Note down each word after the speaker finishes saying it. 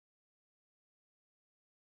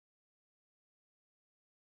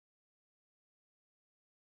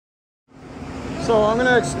So I'm going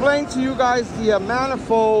to explain to you guys the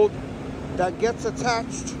manifold that gets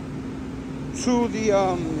attached to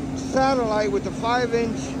the satellite with the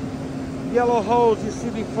 5-inch yellow hose you see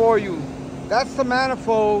before you. That's the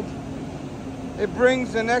manifold. It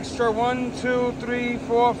brings an extra 1, 2, 3,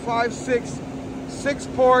 4, 5, 6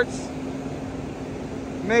 ports,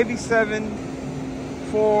 maybe 7,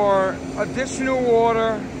 for additional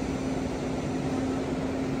water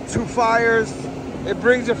to fires. It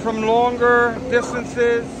brings it from longer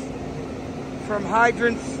distances, from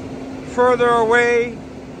hydrants further away,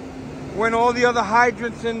 when all the other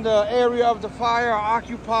hydrants in the area of the fire are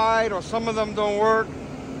occupied or some of them don't work.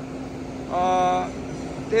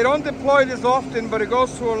 They don't deploy this often, but it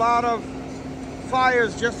goes to a lot of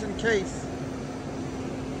fires just in case.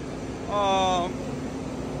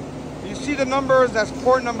 You see the numbers, that's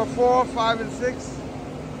port number 4, 5, and 6.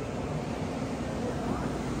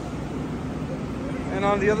 And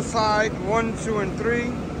on the other side, 1, 2, and 3.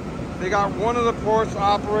 They got one of the ports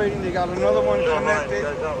operating. They got another one connected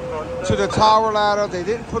to the tower ladder. They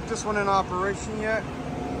didn't put this one in operation yet,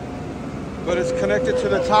 but it's connected to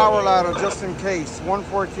the tower ladder just in case.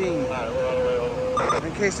 114.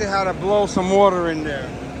 In case they had to blow some water in there.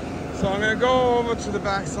 So I'm going to go over to the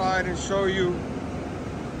back side and show you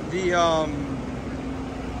the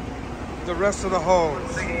rest of the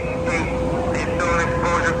hose.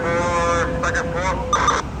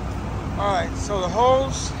 Alright, so the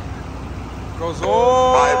hose goes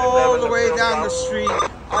all the way down the street.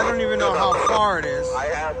 I don't even know how far it is. I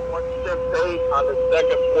have 1 shift 8 on the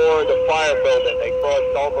 2nd floor of the fire building. They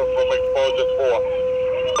crossed over from exposure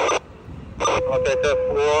 4. Okay, that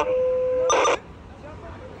floor.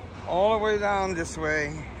 All the way down this way.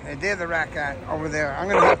 And there's the rack at over there. I'm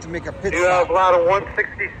going to have to make a pit You stop. have ladder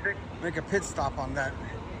 166. Make a pit stop on that.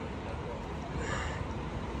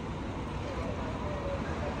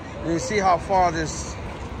 And you see how far this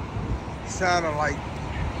satellite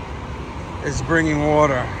is bringing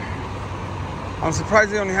water. I'm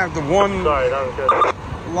surprised they only have the one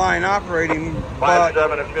line operating.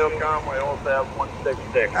 57 at Fieldcom, we also have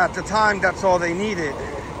 166. At the time, that's all they needed.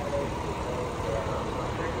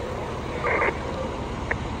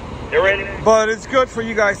 You ready? But it's good for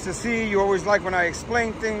you guys to see. You always like when I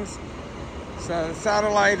explain things. So the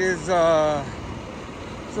satellite is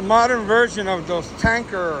it's a modern version of those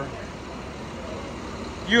tanker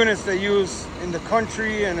units they use in the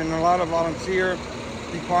country and in a lot of volunteer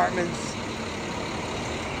departments.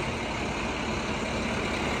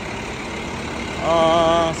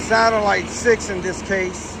 Satellite 6 in this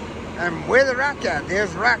case. And where the rack at?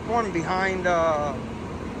 There's rack 1 behind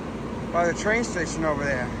by the train station over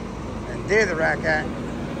there. And there the rack at.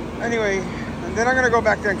 Anyway, and then I'm gonna go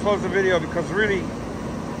back there and close the video because really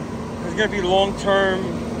there's gonna be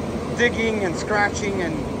long-term digging and scratching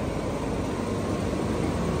and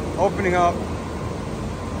opening up.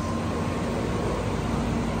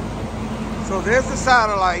 So there's the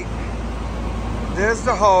satellite. There's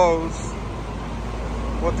the hose.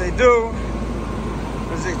 What they do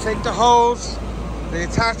is they take the hose, they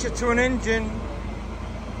attach it to an engine.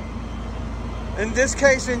 In this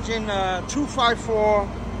case, engine 254.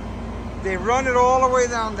 They run it all the way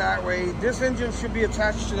down that way. This engine should be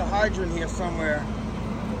attached to the hydrant here somewhere.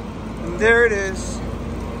 And there it is.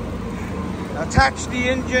 Attach the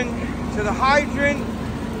engine to the hydrant.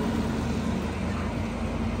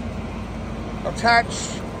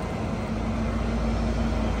 Attach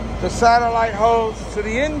the satellite hose to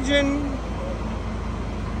the engine.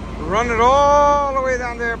 Run it all the way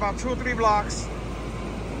down there, about 2 or 3 blocks,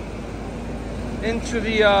 into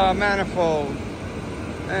the manifold.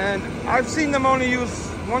 And I've seen them only use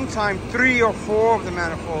one time 3 or 4 of the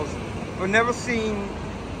manifolds, but never seen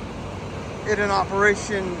it in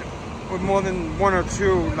operation with more than 1 or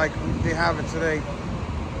 2 like they have it today.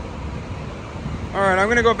 All right, I'm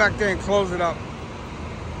gonna go back there and close it up.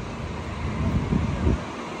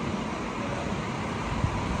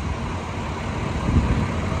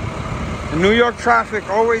 The New York traffic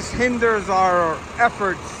always hinders our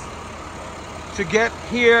efforts to get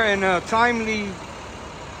here in a timely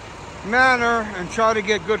manner and try to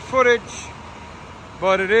get good footage,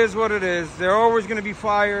 but it is what it is. There are always going to be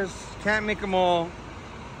fires, can't make them all,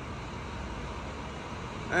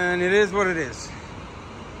 and it is what it is.